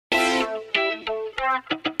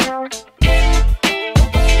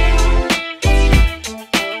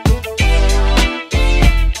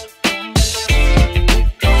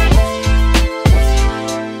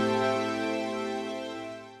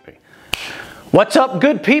What's up,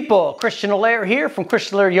 good people? Christian Allaire here from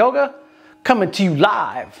Christian Allaire Yoga, coming to you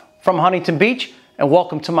live from Huntington Beach, and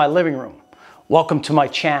welcome to my living room. Welcome to my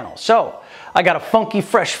channel. So, I got a funky,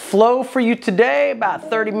 fresh flow for you today, about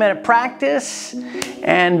 30-minute practice,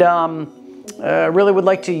 and really would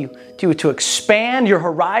like to expand your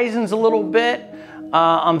horizons a little bit.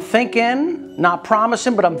 I'm thinking, not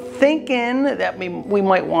promising, but I'm thinking that we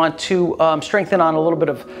might want to strengthen on a little bit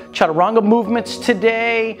of chaturanga movements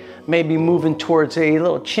today, maybe moving towards a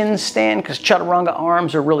little chin stand, because chaturanga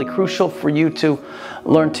arms are really crucial for you to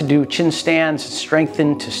learn to do chin stands,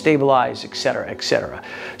 strengthen, to stabilize, etc., etc.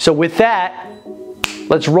 So with that,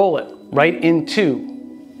 let's roll it right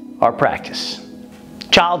into our practice.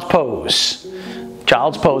 Child's pose.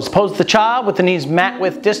 Child's pose. Pose the child with the knees mat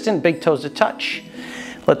width distant, big toes to touch.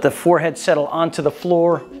 Let the forehead settle onto the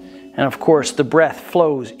floor, and of course the breath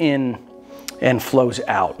flows in and flows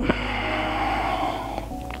out.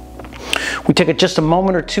 We take just a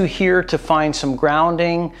moment or two here to find some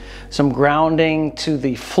grounding to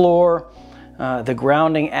the floor. The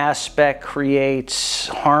grounding aspect creates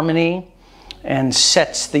harmony and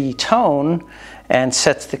sets the tone and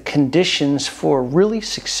sets the conditions for a really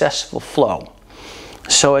successful flow.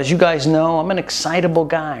 So as you guys know, I'm an excitable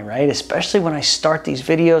guy, right? Especially when I start these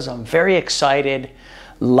videos, I'm very excited.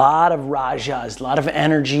 A lot of rajas, a lot of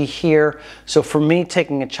energy here. So for me,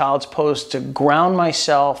 taking a child's pose to ground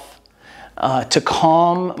myself, to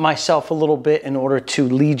calm myself a little bit in order to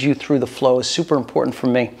lead you through the flow is super important for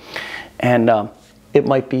me. And it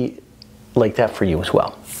might be like that for you as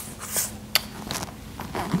well.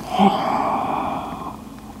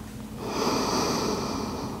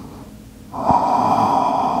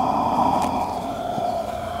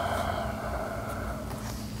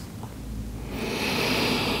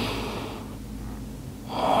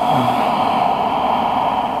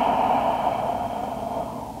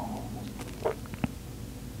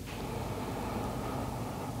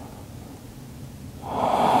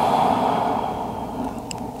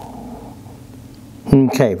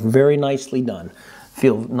 Okay, very nicely done.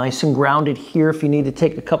 Feel nice and grounded here. If you need to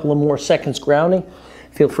take a couple of more seconds grounding,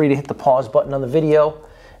 feel free to hit the pause button on the video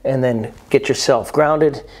and then get yourself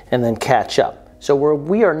grounded and then catch up. So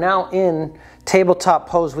we are now in tabletop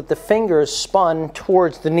pose with the fingers spun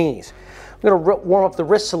towards the knees. I'm going to warm up the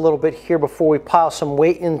wrists a little bit here before we pile some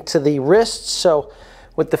weight into the wrists. So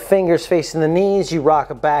with the fingers facing the knees, you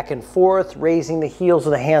rock it back and forth, raising the heels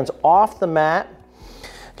of the hands off the mat.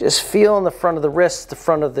 Just feel in the front of the wrists, the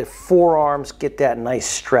front of the forearms, get that nice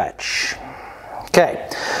stretch. Okay,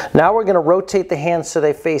 now we're going to rotate the hands so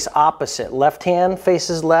they face opposite. Left hand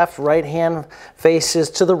faces left, right hand faces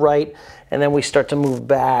to the right, and then we start to move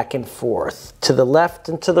back and forth to the left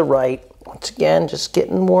and to the right. Once again, just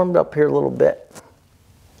getting warmed up here a little bit.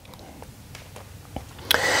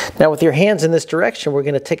 Now with your hands in this direction, we're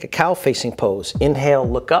going to take a cow facing pose. Inhale,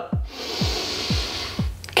 look up.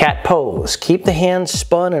 Cat pose. Keep the hands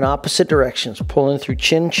spun in opposite directions, pulling through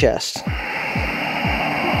chin, chest.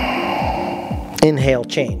 Inhale,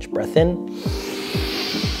 change. Breath in.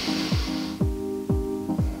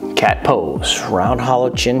 Cat pose. Round, hollow,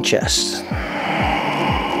 chin, chest.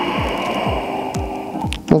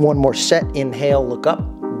 One more set. Inhale, look up.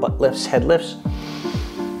 Butt lifts, head lifts.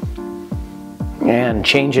 And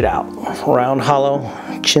change it out. Round, hollow,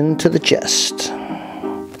 chin to the chest.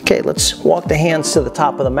 Okay, let's walk the hands to the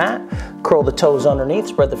top of the mat, curl the toes underneath,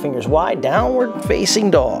 spread the fingers wide, downward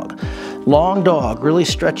facing dog. Long dog, really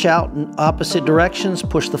stretch out in opposite directions,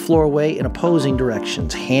 push the floor away in opposing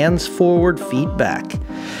directions. Hands forward, feet back.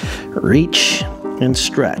 Reach and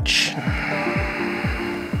stretch.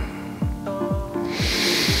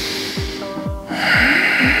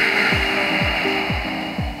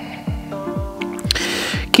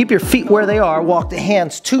 Keep your feet where they are, walk the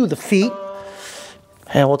hands to the feet.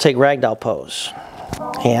 And we'll take ragdoll pose.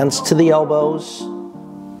 Hands to the elbows.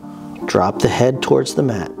 Drop the head towards the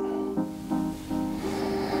mat.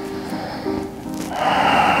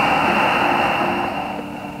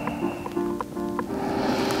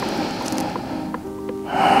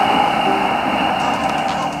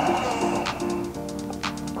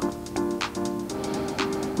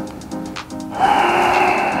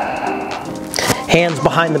 Hands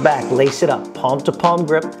behind the back, lace it up, palm to palm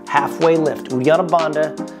grip, halfway lift, Uddiyana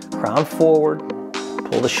Bandha, crown forward,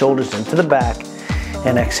 pull the shoulders into the back,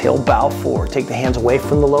 and exhale, bow forward. Take the hands away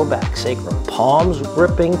from the low back, sacrum, palms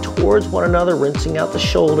gripping towards one another, rinsing out the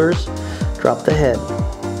shoulders, drop the head.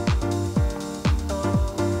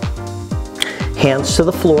 Hands to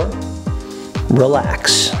the floor,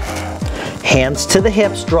 relax. Hands to the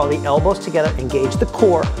hips, draw the elbows together, engage the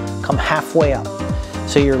core, come halfway up.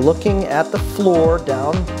 So you're looking at the floor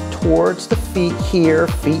down towards the feet here,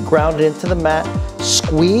 feet grounded into the mat.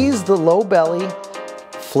 Squeeze the low belly,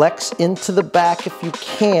 flex into the back if you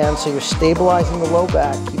can, so you're stabilizing the low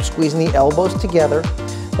back. Keep squeezing the elbows together.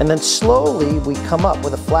 And then slowly we come up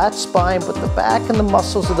with a flat spine, but the back and the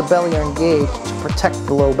muscles of the belly are engaged to protect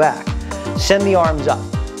the low back. Send the arms up.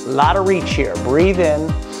 A lot of reach here. Breathe in.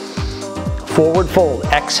 Forward fold.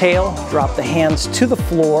 Exhale. Drop the hands to the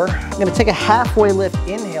floor. I'm going to take a halfway lift.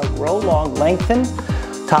 Inhale. Grow long. Lengthen.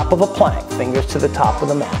 Top of a plank. Fingers to the top of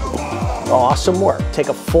the mat. Awesome work. Take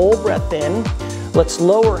a full breath in. Let's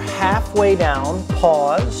lower halfway down.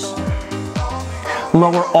 Pause.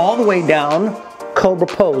 Lower all the way down. Cobra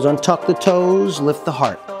pose. Untuck the toes. Lift the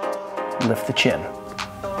heart. Lift the chin.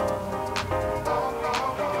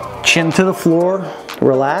 Chin to the floor.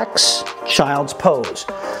 Relax. Child's pose.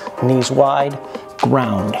 Knees wide.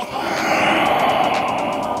 Ground.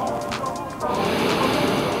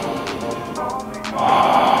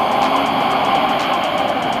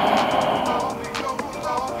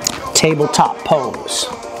 Tabletop pose.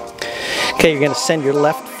 Okay, you're going to send your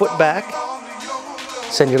left foot back.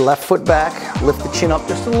 Send your left foot back. Lift the chin up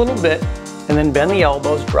just a little bit. And then bend the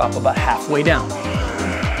elbows. Drop about halfway down.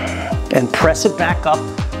 And press it back up.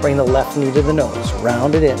 Bring the left knee to the nose.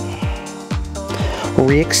 Round it in.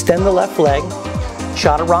 Re-extend the left leg.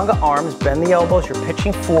 Chaturanga arms. Bend the elbows. You're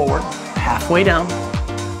pitching forward. Halfway down.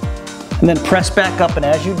 And then press back up. And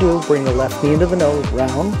as you do, bring the left knee into the nose.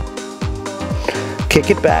 Round. Kick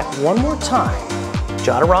it back one more time.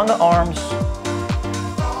 Chaturanga arms.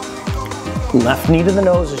 Left knee to the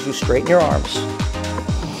nose as you straighten your arms.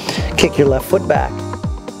 Kick your left foot back.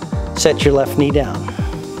 Set your left knee down.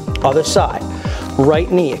 Other side. Right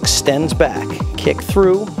knee extends back. Kick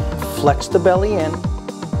through. Flex the belly in.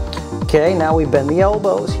 Okay, now we bend the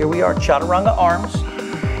elbows. Here we are, Chaturanga arms.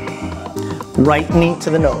 Right knee to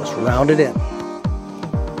the nose. Round it in.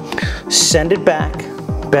 Send it back.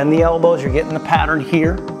 Bend the elbows. You're getting the pattern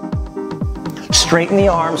here. Straighten the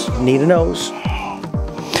arms. Knee to nose.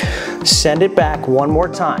 Send it back one more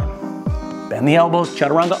time. Bend the elbows,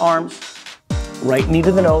 Chaturanga arms. Right knee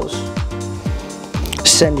to the nose.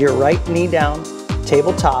 Send your right knee down,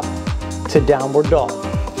 tabletop, to downward dog.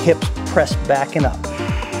 Hips pressed back and up.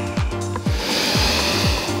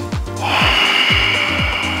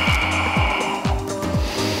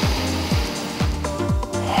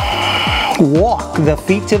 Walk the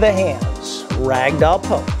feet to the hands. Ragdoll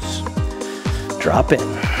pose. Drop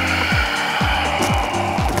in.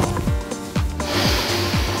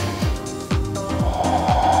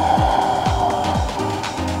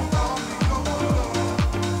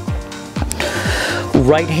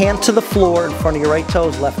 Right hand to the floor in front of your right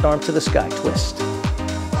toes, left arm to the sky, twist.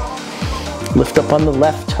 Lift up on the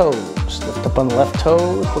left toes, lift up on the left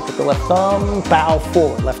toes, look at the left thumb, bow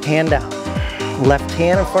forward, left hand down. Left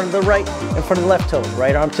hand in front of the right, in front of the left toes,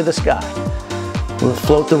 right arm to the sky. We'll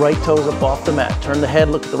float the right toes up off the mat, turn the head,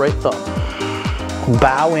 look at the right thumb.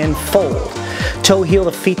 Bow in, fold. Toe heel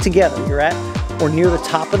the feet together, you're at or near the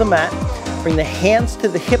top of the mat. Bring the hands to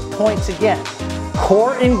the hip points again.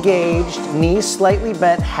 Core engaged, knees slightly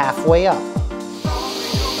bent, halfway up.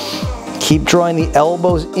 Keep drawing the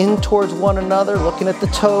elbows in towards one another, looking at the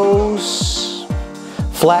toes.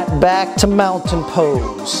 Flat back to mountain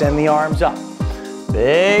pose. Send the arms up.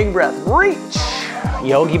 Big breath, reach.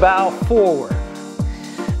 Yogi bow forward.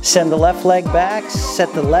 Send the left leg back,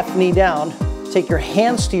 set the left knee down. Take your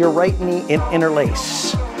hands to your right knee and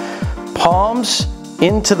interlace. Palms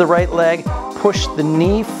into the right leg. Push the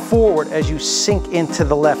knee forward as you sink into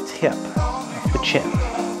the left hip, the chin.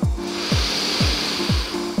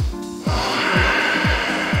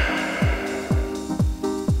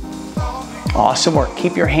 Awesome work.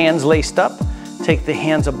 Keep your hands laced up. Take the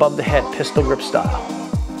hands above the head, pistol grip style.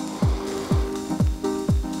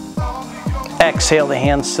 Exhale the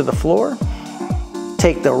hands to the floor.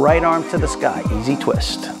 Take the right arm to the sky, easy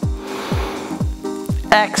twist.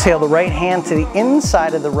 Exhale the right hand to the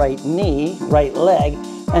inside of the right knee, right leg,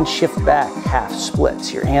 and shift back, half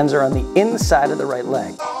splits. Your hands are on the inside of the right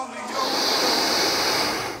leg.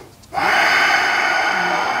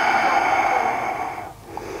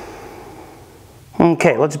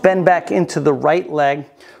 Okay, let's bend back into the right leg.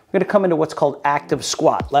 We're gonna come into what's called active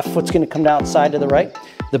squat. Left foot's gonna come down side to the right.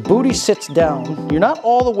 The booty sits down. You're not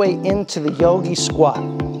all the way into the yogi squat.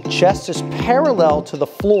 Chest is parallel to the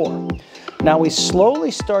floor. Now we slowly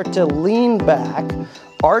start to lean back,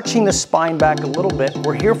 arching the spine back a little bit.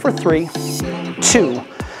 We're here for 3, 2.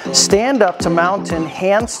 Stand up to mountain,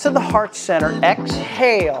 hands to the heart center.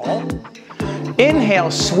 Exhale. Inhale,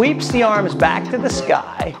 sweeps the arms back to the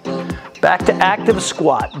sky. Back to active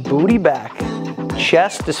squat, booty back.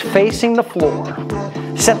 Chest is facing the floor.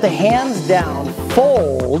 Set the hands down,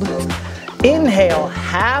 fold. Inhale,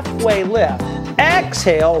 halfway lift.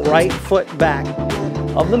 Exhale, right foot back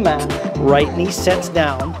of the mat. Right knee sets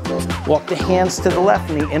down. Walk the hands to the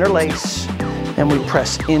left knee, interlace, and we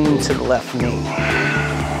press into the left knee.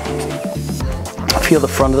 Feel the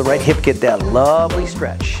front of the right hip get that lovely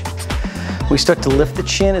stretch. We start to lift the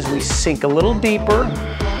chin as we sink a little deeper.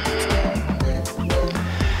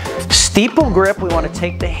 Steeple grip, we want to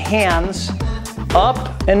take the hands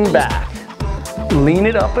up and back. Lean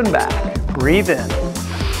it up and back. Breathe in.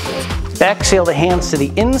 Exhale the hands to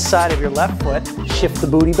the inside of your left foot. Shift the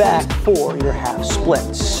booty back for your half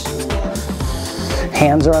splits.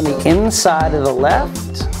 Hands are on the inside of the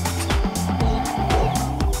left.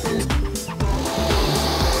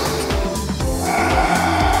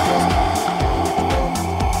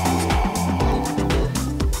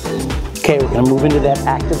 Okay, we're going to move into that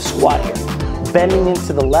active squat here. Bending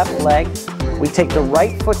into the left leg. We take the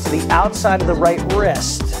right foot to the outside of the right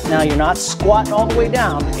wrist. Now you're not squatting all the way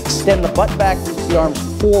down. Extend the butt back, reach the arms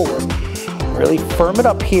forward. Really firm it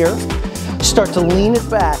up here. Start to lean it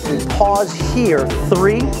back. We pause here.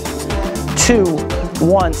 3, 2,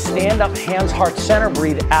 1. Stand up, hands heart center.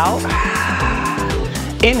 Breathe out.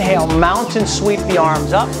 Inhale, mountain sweep the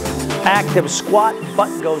arms up. Active squat,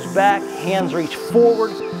 butt goes back, hands reach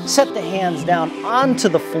forward. Set the hands down onto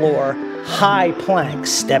the floor. High plank,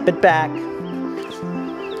 step it back.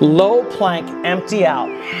 Low plank, empty out.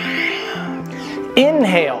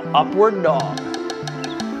 Inhale, upward dog.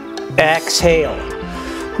 Exhale,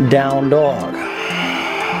 down dog.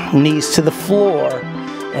 Knees to the floor,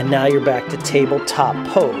 and now you're back to tabletop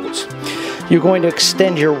pose. You're going to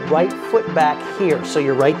extend your right foot back here. So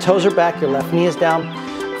your right toes are back, your left knee is down,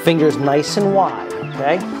 fingers nice and wide,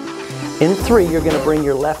 okay? In 3, you're going to bring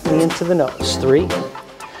your left knee into the nose. 3,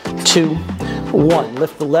 2, 1.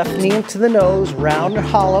 Lift the left knee into the nose, round and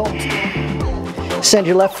hollow. Send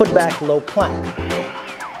your left foot back, low plank.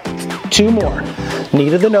 2 more. Knee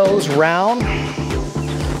to the nose, round,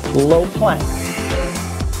 low plank.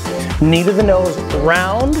 Knee to the nose,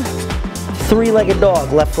 round, 3-legged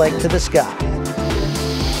dog, left leg to the sky.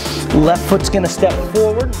 Left foot's going to step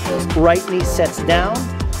forward, right knee sets down.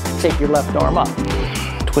 Take your left arm up,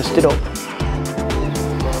 twist it open.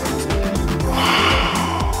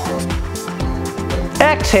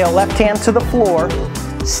 Exhale, left hand to the floor,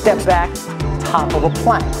 step back, top of a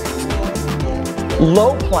plank.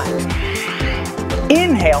 Low plank.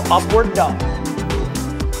 Inhale, upward dog.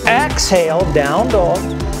 Exhale, down dog.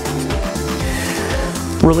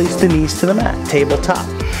 Release the knees to the mat, tabletop.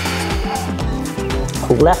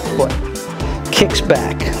 Left foot kicks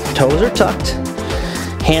back, toes are tucked,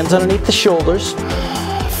 hands underneath the shoulders,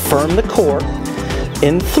 firm the core.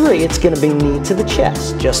 In 3, it's going to be knee to the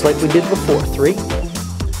chest, just like we did before. 3,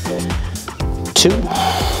 2,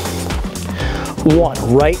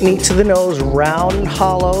 1. Right knee to the nose, round and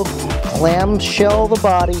hollow. Clamshell the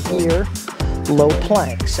body here. Low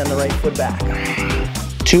plank. Send the right foot back.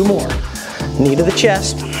 2 more. Knee to the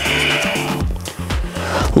chest.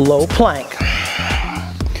 Low plank.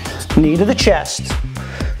 Knee to the chest.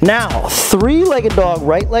 Now, 3-legged dog,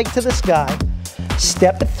 right leg to the sky.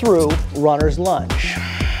 Step it through, runner's lunge.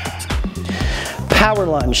 Power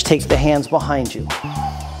lunge, take the hands behind you.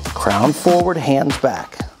 Crown forward, hands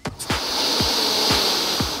back.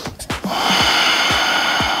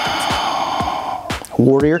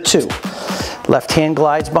 Warrior 2. Left hand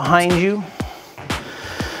glides behind you.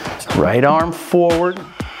 Right arm forward.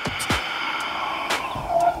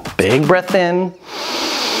 Big breath in.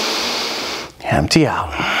 Empty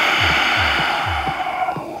out.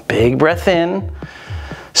 Big breath in.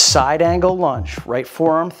 Side angle lunge. Right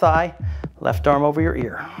forearm thigh. Left arm over your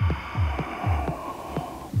ear.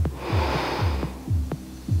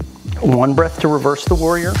 1 breath to reverse the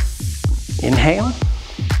warrior. Inhale.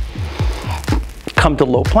 Come to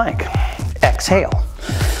low plank. Exhale.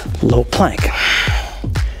 Low plank.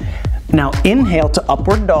 Now inhale to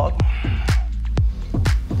upward dog.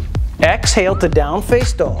 Exhale to down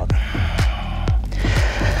face dog.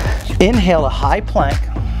 Inhale a high plank.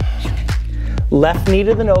 Left knee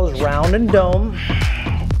to the nose, round and dome.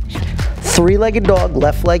 3-legged dog,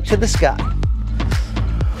 left leg to the sky.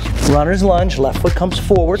 Runner's lunge, left foot comes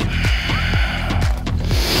forward.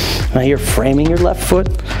 Now you're framing your left foot.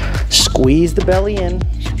 Squeeze the belly in.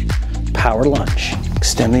 Power lunge.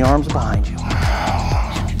 Extend the arms behind you.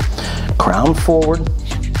 Crown forward.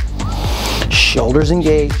 Shoulders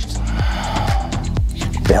engaged.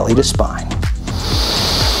 Belly to spine.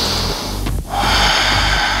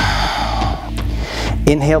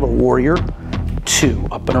 Inhale the warrior 2,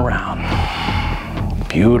 up and around.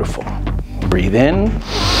 Beautiful. Breathe in.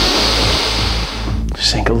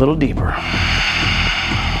 Sink a little deeper.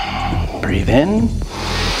 Breathe in.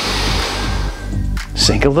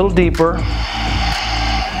 Sink a little deeper.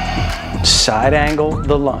 Side angle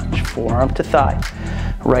the lunge. Forearm to thigh.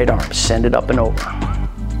 Right arm, send it up and over.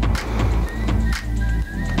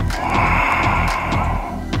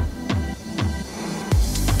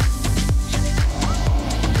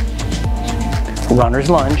 Runner's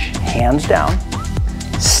lunge, hands down.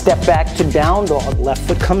 Step back to down dog. Left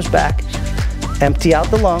foot comes back. Empty out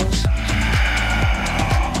the lungs.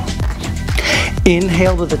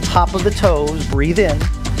 Inhale to the top of the toes. Breathe in.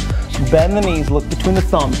 Bend the knees. Look between the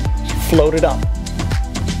thumbs. Float it up.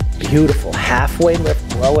 Beautiful. Halfway lift.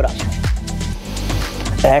 Blow it up.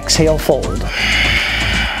 Exhale, fold.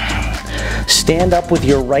 Stand up with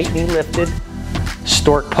your right knee lifted.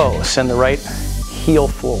 Stork pose. Send the right heel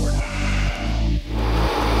forward.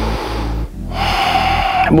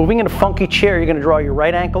 Moving in a funky chair, you're going to draw your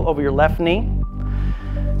right ankle over your left knee.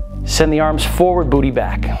 Send the arms forward, booty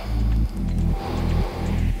back.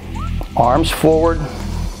 Arms forward,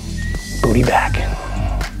 booty back.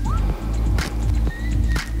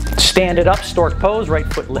 Stand it up, stork pose, right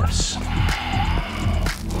foot lifts.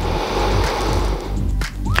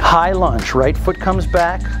 High lunge, right foot comes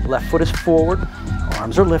back, left foot is forward,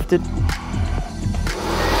 arms are lifted.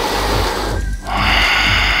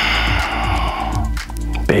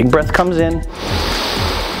 Big breath comes in,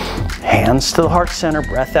 hands to the heart center,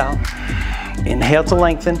 breath out. Inhale to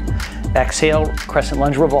lengthen, exhale, crescent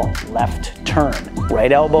lunge revolve. Left turn,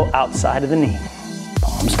 right elbow outside of the knee.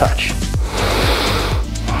 Palms touch.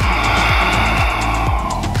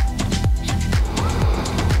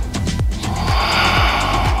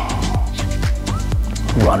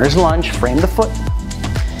 Runner's lunge, frame the foot.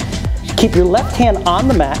 Keep your left hand on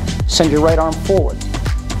the mat, send your right arm forward.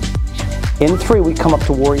 In 3, we come up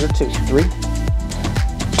to warrior 2. 3,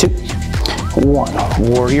 2,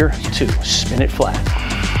 1. Warrior 2. Spin it flat.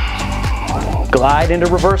 Glide into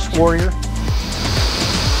reverse warrior.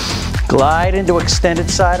 Glide into extended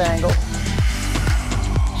side angle.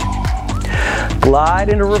 Glide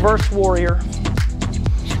into reverse warrior.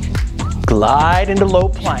 Glide into low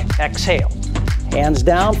plank. Exhale. Hands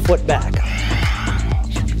down, foot back.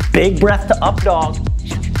 Big breath to up dog.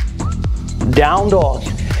 Down dog.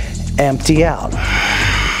 Empty out.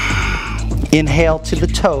 Inhale to the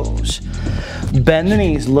toes. Bend the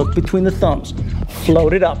knees, look between the thumbs.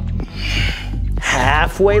 Float it up.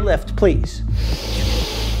 Halfway lift, please.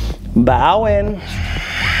 Bow in.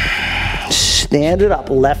 Stand it up.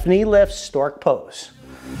 Left knee lifts, stork pose.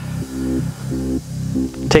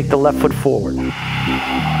 Take the left foot forward.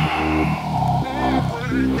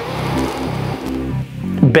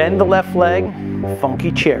 Bend the left leg,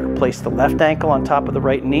 funky chair. Place the left ankle on top of the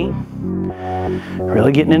right knee.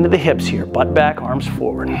 Really getting into the hips here. Butt back, arms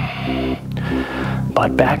forward.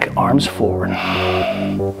 Butt back, arms forward.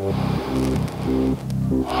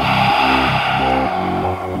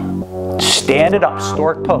 Stand it up,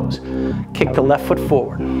 stork pose. Kick the left foot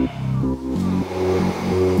forward.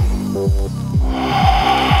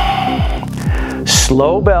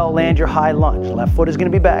 Slow bell, land your high lunge. Left foot is going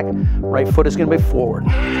to be back, right foot is going to be forward.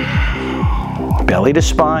 Belly to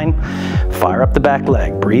spine, fire up the back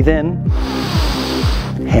leg. Breathe in,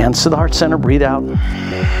 hands to the heart center, breathe out.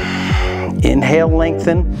 Inhale,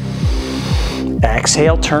 lengthen.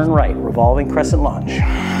 Exhale, turn right, revolving crescent lunge.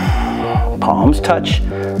 Palms touch,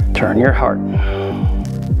 turn your heart.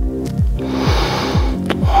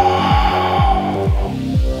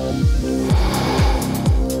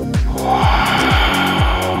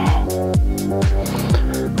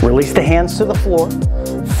 Release the hands to the floor.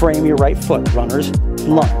 Frame your right foot, runner's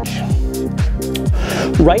lunge.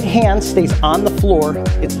 Right hand stays on the floor.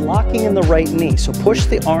 It's locking in the right knee. So push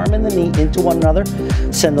the arm and the knee into one another.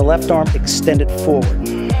 Send the left arm extended forward.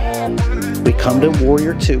 We come to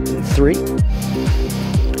warrior 2 in 3,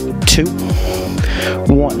 2,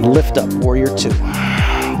 1. Lift up, warrior 2.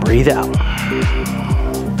 Breathe out.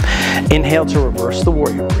 Inhale to reverse the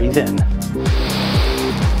warrior. Breathe in.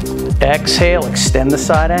 Exhale, extend the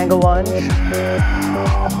side angle lunge.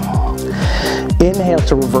 Inhale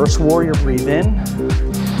to reverse warrior, breathe in.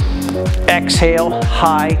 Exhale,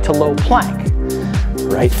 high to low plank.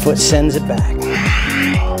 Right foot sends it back.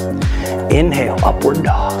 Inhale, upward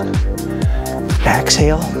dog.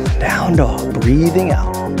 Exhale, down dog, breathing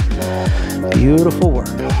out. Beautiful work.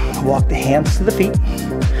 Walk the hands to the feet.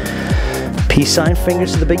 Peace sign,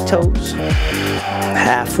 fingers to the big toes.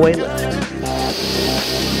 Halfway lift.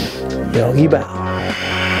 Yogi bow.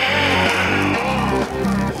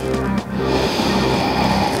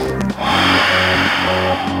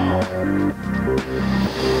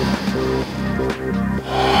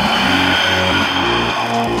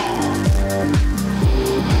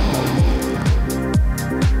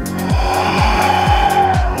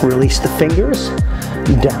 Release the fingers,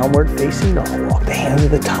 downward facing dog. Walk the hands to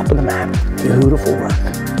the top of the mat. Beautiful work.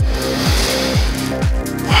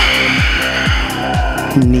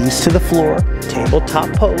 Knees to the floor,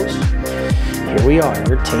 tabletop pose. Here we are,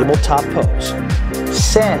 your tabletop pose.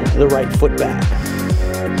 Send the right foot back.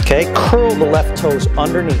 Okay, curl the left toes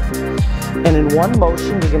underneath. And in one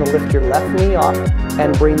motion, you're gonna lift your left knee up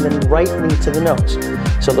and bring the right knee to the nose.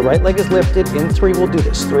 So the right leg is lifted. In 3, we'll do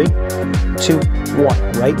this. 3, 2,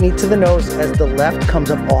 1. Right knee to the nose as the left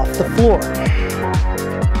comes up off the floor.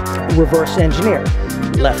 Reverse engineer.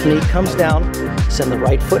 Left knee comes down, send the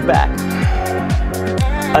right foot back.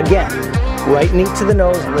 Again, right knee to the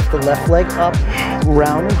nose, lift the left leg up,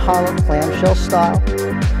 round and hollow, clamshell style.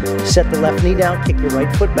 Set the left knee down, kick your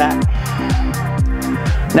right foot back.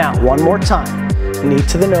 Now, one more time. Knee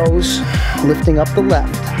to the nose, lifting up the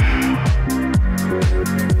left.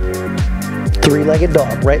 3-legged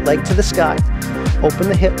dog, right leg to the sky. Open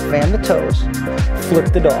the hip, fan the toes,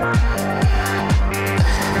 flip the dog.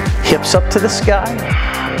 Hips up to the sky.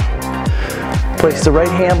 Place the right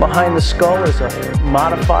hand behind the skull as a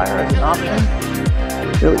modifier, as an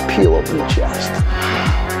option. Really peel open the chest.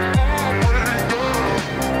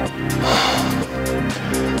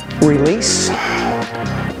 Release,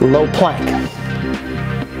 low plank.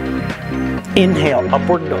 Inhale,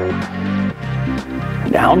 upward dog.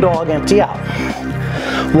 Down dog, empty out.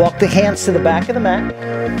 Walk the hands to the back of the mat.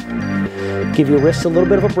 Give your wrists a little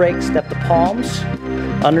bit of a break. Step the palms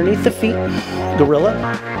underneath the feet.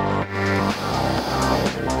 Gorilla.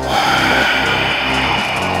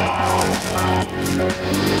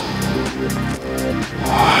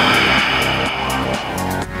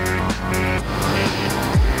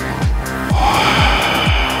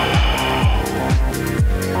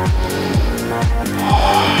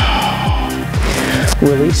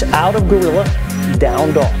 Release out of gorilla,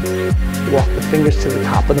 down dog. Walk the fingers to the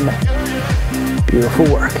top of the mat. Beautiful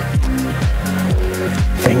work.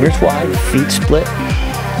 Fingers wide, feet split,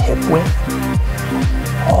 hip width.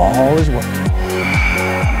 All is working.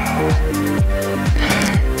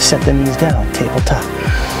 Set the knees down, tabletop.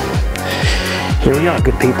 Here we are,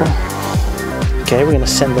 good people. Okay, we're gonna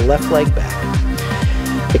send the left leg back.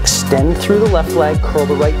 Extend through the left leg, curl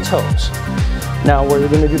the right toes. Now we're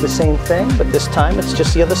going to do the same thing, but this time it's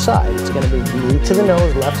just the other side. It's going to be knee to the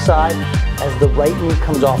nose, left side, as the right knee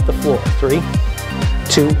comes off the floor. 3,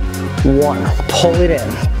 2, 1. Pull it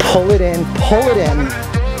in, pull it in, pull it in.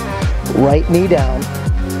 Right knee down,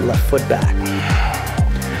 left foot back.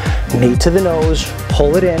 Knee to the nose,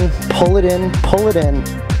 pull it in, pull it in, pull it in.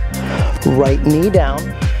 Right knee down,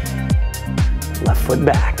 left foot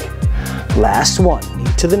back. Last one,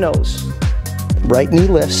 knee to the nose. Right knee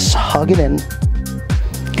lifts, hug it in.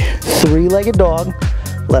 3-legged dog,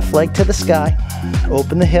 left leg to the sky,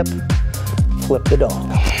 open the hip, flip the dog.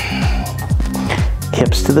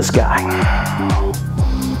 Hips to the sky.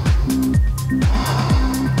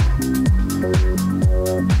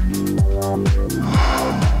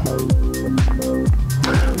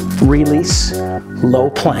 Release, low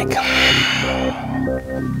plank.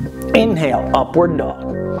 Inhale, upward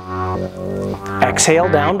dog. Exhale,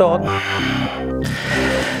 down dog.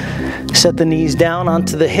 Set the knees down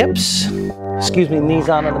onto the hips. Knees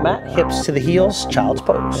onto the mat, hips to the heels, child's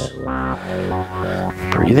pose.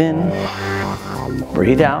 Breathe in,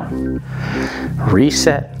 breathe out,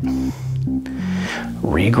 reset,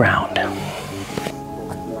 reground.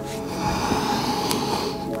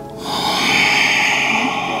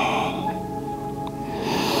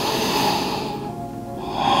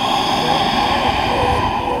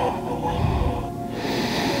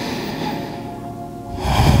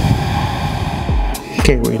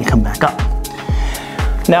 Okay, we're going to come back up.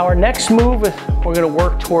 Now our next move, we're going to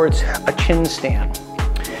work towards a chin stand.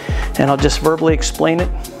 And I'll just verbally explain it.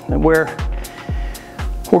 We're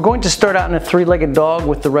going to start out in a 3-legged dog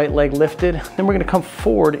with the right leg lifted. Then we're going to come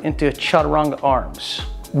forward into chaturanga arms.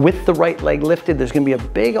 With the right leg lifted, there's going to be a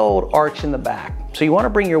big old arch in the back. So you want to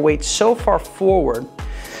bring your weight so far forward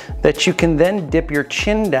that you can then dip your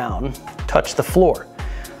chin down, touch the floor.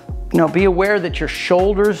 Now be aware that your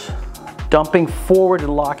shoulders dumping forward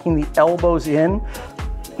and locking the elbows in,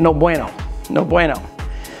 no bueno, no bueno.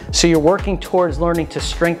 So you're working towards learning to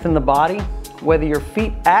strengthen the body. Whether your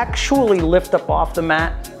feet actually lift up off the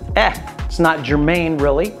mat, it's not germane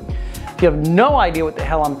really. If you have no idea what the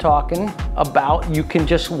hell I'm talking about, you can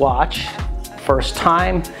just watch first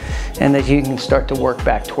time and then you can start to work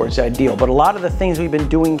back towards the ideal. But a lot of the things we've been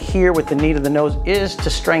doing here with the knee to the nose is to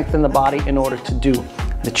strengthen the body in order to do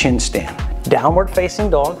the chin stand. Downward facing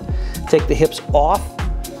dog. Take the hips off,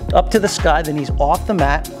 up to the sky, the knees off the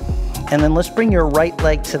mat, and then let's bring your right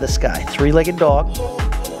leg to the sky. 3-legged dog.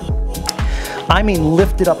 I mean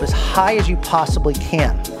lift it up as high as you possibly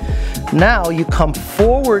can. Now you come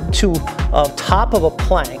forward to top of a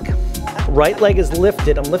plank. Right leg is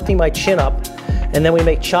lifted. I'm lifting my chin up. And then we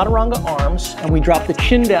make chaturanga arms and we drop the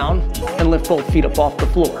chin down and lift both feet up off the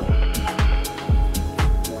floor.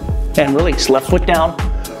 And release. Left foot down,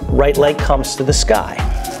 right leg comes to the sky.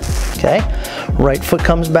 Okay? Right foot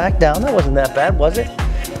comes back down. That wasn't that bad, was it?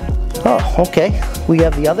 Oh, okay. We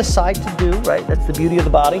have the other side to do, right? That's the beauty of the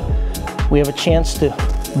body. We have a chance to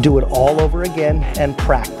do it all over again and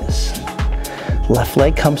practice. Left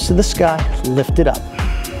leg comes to the sky, lift it up.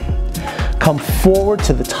 Come forward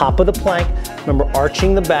to the top of the plank. Remember,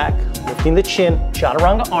 arching the back, lifting the chin,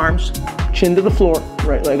 chaturanga arms, chin to the floor,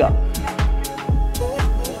 right leg up.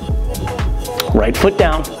 Right foot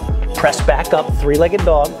down, press back up, three-legged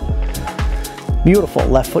dog. Beautiful,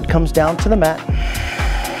 left foot comes down to the mat.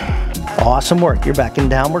 Awesome work, you're back in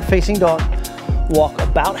downward facing dog. Walk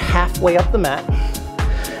about halfway up the mat,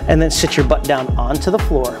 and then sit your butt down onto the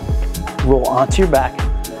floor. Roll onto your back.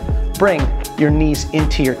 Bring your knees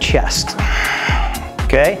into your chest.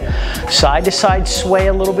 Okay? Side to side sway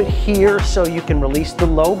a little bit here so you can release the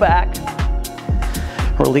low back.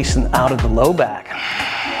 Releasing out of the low back.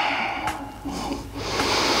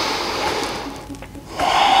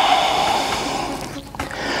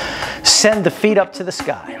 Send the feet up to the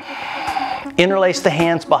sky. Interlace the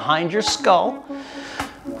hands behind your skull.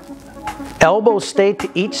 Elbows stay to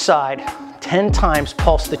each side. 10 times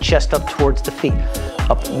pulse the chest up towards the feet.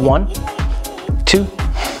 Up 1, 2,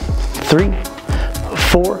 3,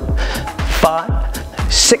 4,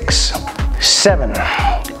 5, 6, 7,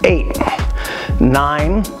 8,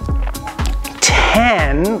 9,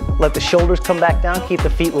 10. Let the shoulders come back down. Keep the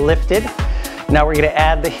feet lifted. Now we're going to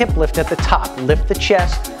add the hip lift at the top. Lift the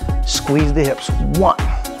chest. Squeeze the hips. 1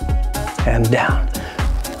 and down.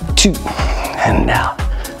 2 and down.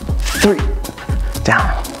 3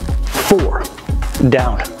 down. 4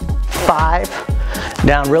 down. 5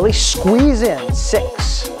 down. Really squeeze in.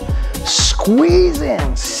 6. Squeeze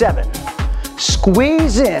in. 7.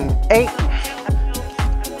 Squeeze in. 8.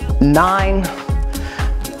 9.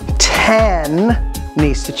 10.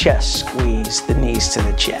 Knees to chest. Squeeze the knees to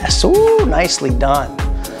the chest. Ooh, nicely done.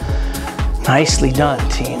 Nicely done,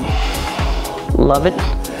 team. Love it.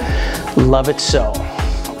 Love it so.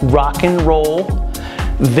 Rock and roll.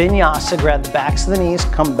 Vinyasa. Grab the backs of the knees.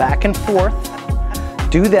 Come back and forth.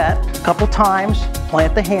 Do that a couple times.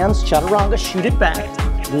 Plant the hands. Chaturanga. Shoot it back.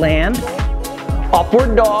 Land.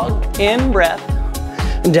 Upward dog. In breath.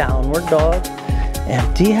 Downward dog.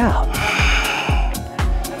 Empty out.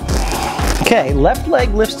 Okay, left leg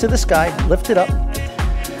lifts to the sky, lift it up.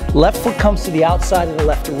 Left foot comes to the outside of the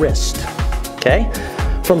left wrist, okay?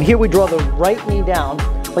 From here we draw the right knee down,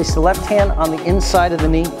 place the left hand on the inside of the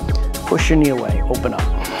knee, push your knee away, open up.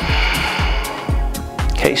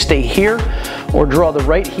 Okay, stay here or draw the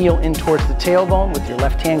right heel in towards the tailbone with your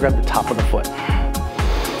left hand, grab the top of the foot.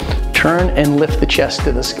 Turn and lift the chest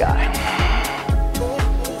to the sky.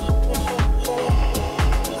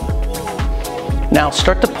 Now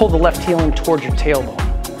start to pull the left heel in towards your tailbone.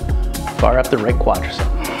 Far up the right quadricep.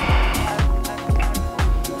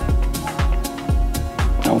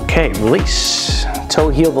 Okay, release. Toe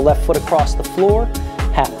heel the left foot across the floor.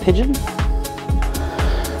 Half pigeon.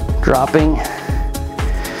 Dropping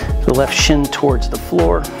the left shin towards the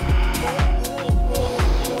floor.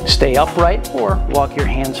 Stay upright or walk your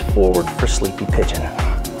hands forward for sleepy pigeon.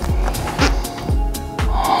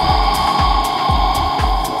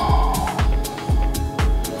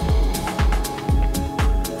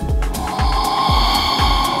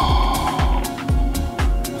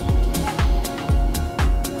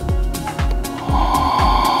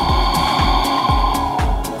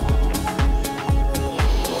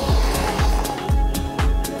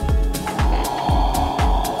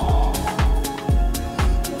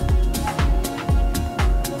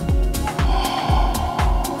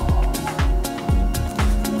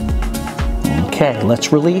 Okay,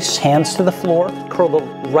 let's release, hands to the floor, curl the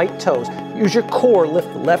right toes. Use your core,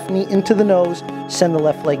 lift the left knee into the nose, send the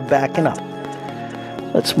left leg back and up.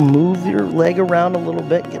 Let's move your leg around a little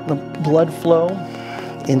bit, get the blood flow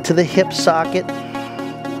into the hip socket.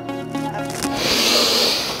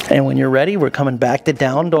 And when you're ready, we're coming back to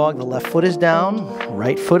down dog. The left foot is down,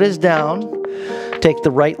 right foot is down. Take the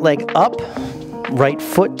right leg up, right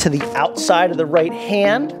foot to the outside of the right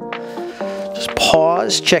hand. Just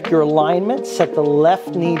pause, check your alignment, set the left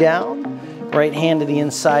knee down, right hand to the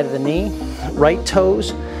inside of the knee, right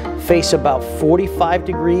toes face about 45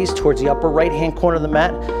 degrees towards the upper right hand corner of the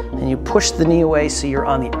mat, and you push the knee away so you're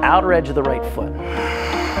on the outer edge of the right foot.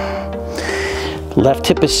 Left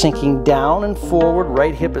hip is sinking down and forward,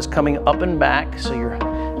 right hip is coming up and back, so you're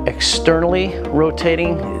externally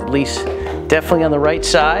rotating, at least definitely on the right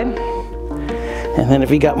side. And then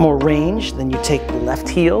if you got more range, then you take the left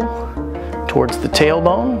heel towards the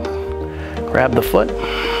tailbone, grab the foot,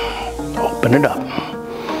 open it up.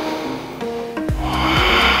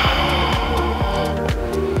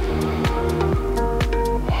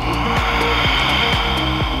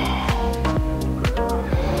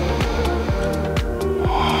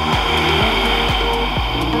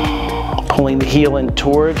 Pulling the heel in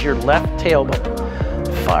towards your left tailbone.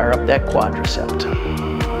 Fire up that quadricep.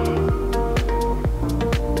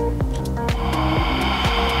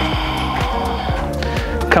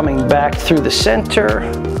 Coming back through the center.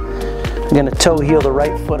 I'm going to toe heel the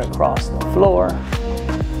right foot across the floor.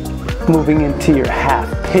 Moving into your half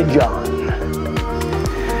pigeon.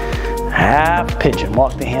 Half pigeon.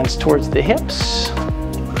 Walk the hands towards the hips.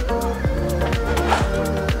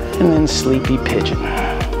 And then sleepy pigeon.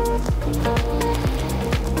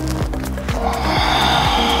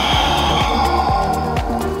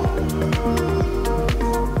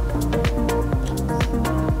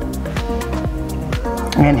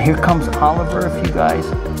 And here comes Oliver. If you guys,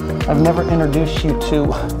 I've never introduced you to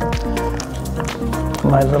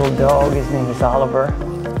my little dog. His name is Oliver.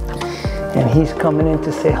 And he's coming in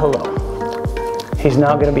to say hello. He's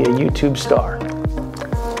now going to be a YouTube star.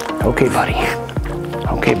 Okay, buddy.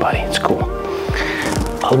 Okay, buddy. It's cool.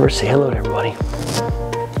 Oliver, say hello to everybody.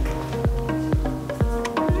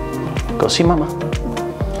 Go see Mama.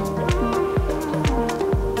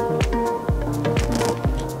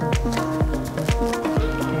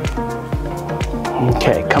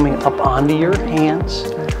 Okay, coming up onto your hands,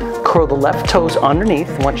 curl the left toes underneath.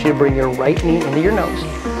 I want you to bring your right knee into your nose.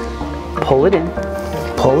 Pull it in,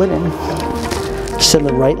 pull it in. Send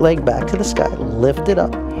the right leg back to the sky, lift it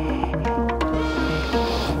up.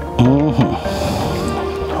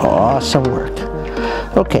 Awesome work.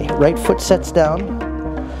 Okay, right foot sets down.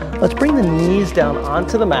 Let's bring the knees down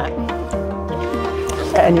onto the mat.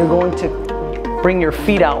 And you're going to bring your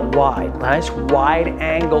feet out wide. Nice wide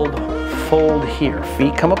angled fold here.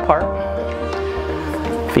 Feet come apart.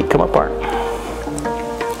 Feet come apart.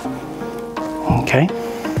 Okay.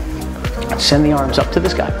 Send the arms up to the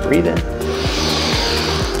sky. Breathe in.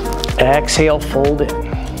 Exhale, fold in.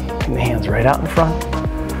 Bring the hands right out in front.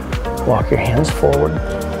 Walk your hands forward.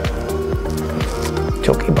 It's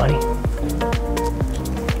okay, buddy.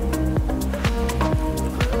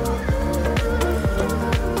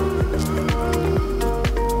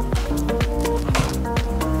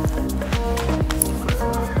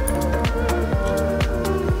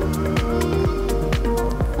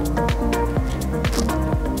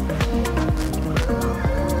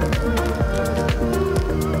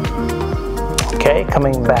 Okay,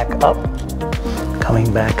 coming back up,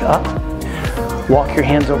 coming back up. Walk your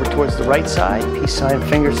hands over towards the right side, peace sign,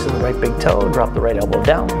 fingers to the right big toe, drop the right elbow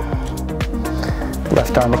down.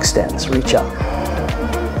 Left arm extends, reach up.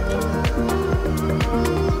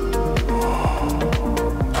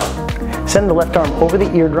 Send the left arm over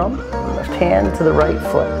the eardrum, left hand to the right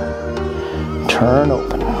foot. Turn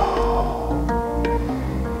open.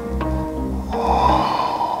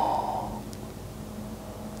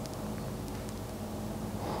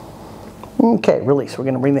 Okay, release. We're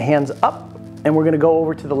going to bring the hands up and we're going to go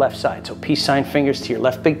over to the left side. So peace sign, fingers to your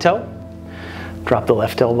left big toe. Drop the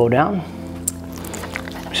left elbow down.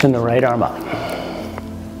 Send the right arm up.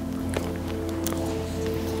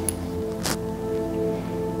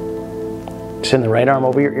 Send the right arm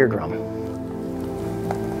over your eardrum.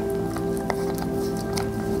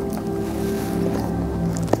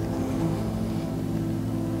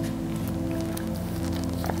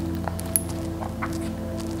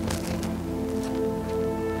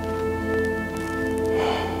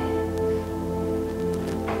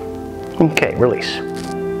 Okay, release.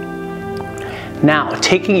 Now,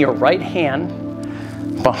 taking your right hand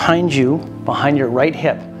behind you, behind your right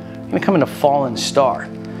hip, you're gonna come into fallen star.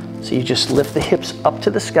 So you just lift the hips up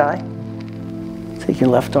to the sky. Take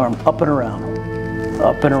your left arm up and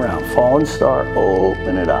around, fallen star,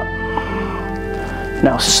 open it up.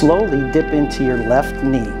 Now slowly dip into your left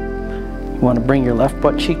knee. You wanna bring your left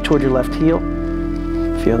butt cheek toward your left heel.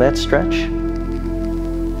 Feel that stretch.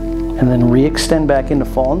 And then re-extend back into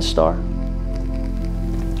fallen star.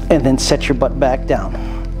 And then set your butt back down.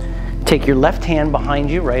 Take your left hand behind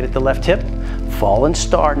you, right at the left hip, fallen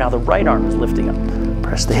star. Now the right arm is lifting up.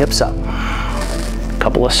 Press the hips up.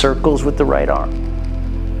 Couple of circles with the right arm.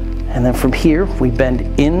 And then from here, we bend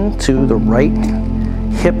into the right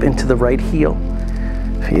hip, into the right heel.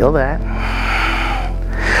 Feel that.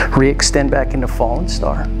 Re-extend back into fallen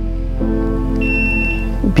star.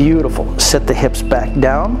 Beautiful. Set the hips back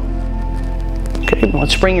down. Okay,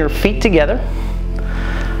 let's bring your feet together.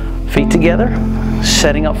 Feet together,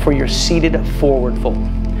 setting up for your seated forward fold.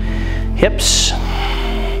 Hips,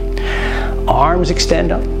 arms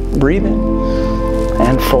extend up, breathe in,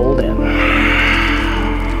 and fold in.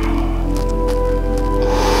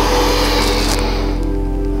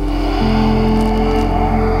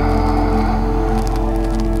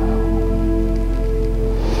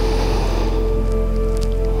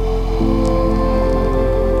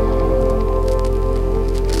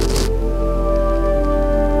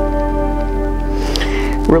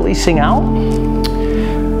 Releasing out,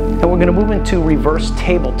 and we're going to move into reverse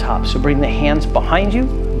tabletop. So bring the hands behind you,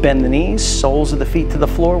 bend the knees, soles of the feet to the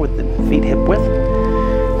floor with the feet hip width.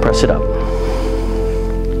 Press it up.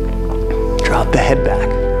 Drop the head back.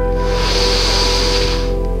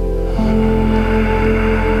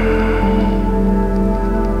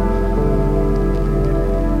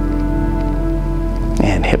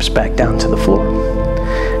 And hips back down to the floor.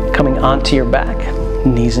 Coming onto your back,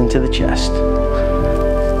 knees into the chest.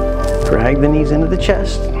 Drag the knees into the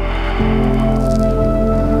chest.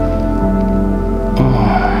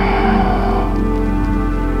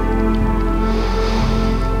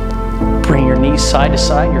 Bring your knees side to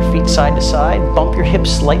side, your feet side to side. Bump your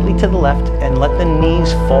hips slightly to the left and let the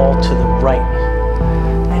knees fall to the right.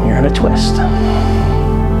 And you're in a twist.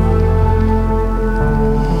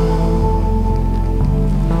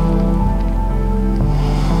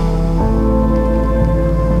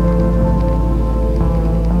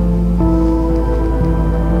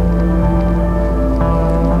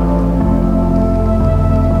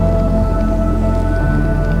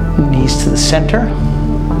 To the center.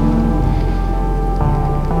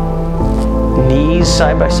 Knees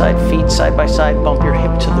side by side, feet side by side. Bump your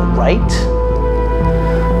hip to the right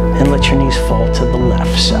and let your knees fall to the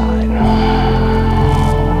left side.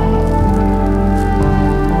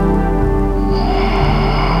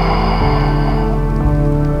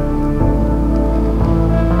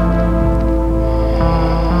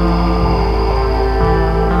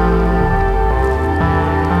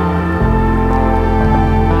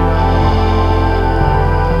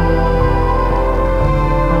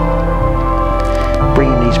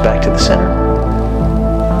 Back to the center,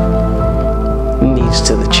 knees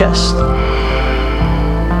to the chest.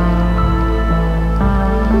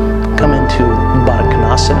 Come into Baddha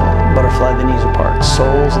Konasana, butterfly the knees apart,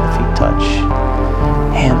 soles of the feet touch,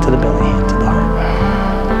 hand to the belly, hand to the heart.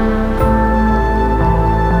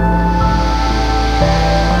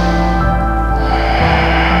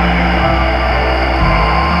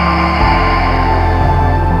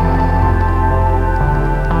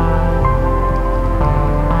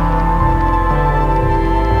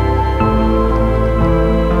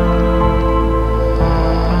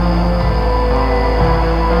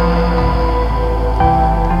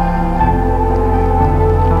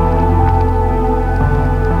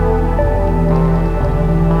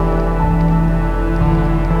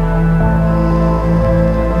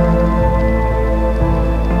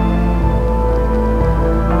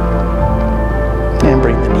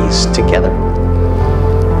 Together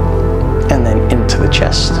and then into the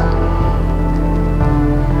chest.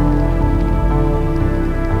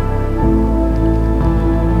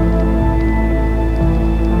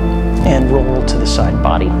 And roll to the side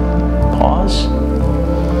body. Pause.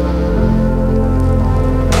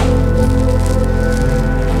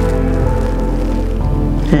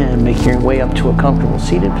 And make your way up to a comfortable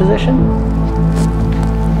seated position.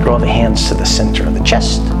 Draw the hands to the center of the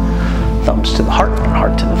chest. Thumbs to the heart,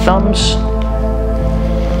 heart to the thumbs.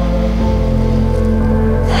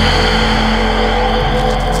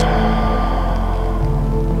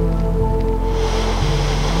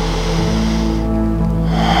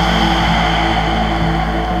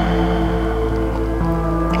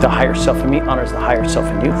 The higher self in me honors the higher self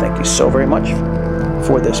in you. Thank you so very much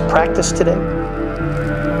for this practice today.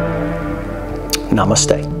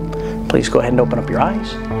 Namaste. Please go ahead and open up your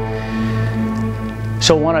eyes.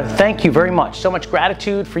 So I want to thank you very much. So much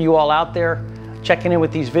gratitude for you all out there checking in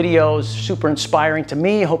with these videos. Super inspiring to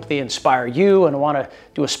me. Hope they inspire you. And I want to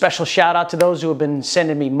do a special shout out to those who have been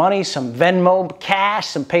sending me money, some Venmo cash,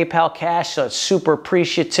 some PayPal cash. So it's super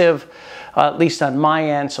appreciative, at least on my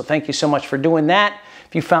end. So thank you so much for doing that.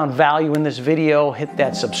 If you found value in this video, hit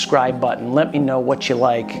that subscribe button. Let me know what you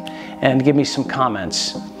like and give me some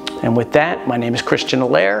comments. And with that, my name is Christian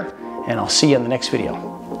Allaire, and I'll see you in the next video.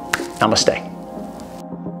 Namaste.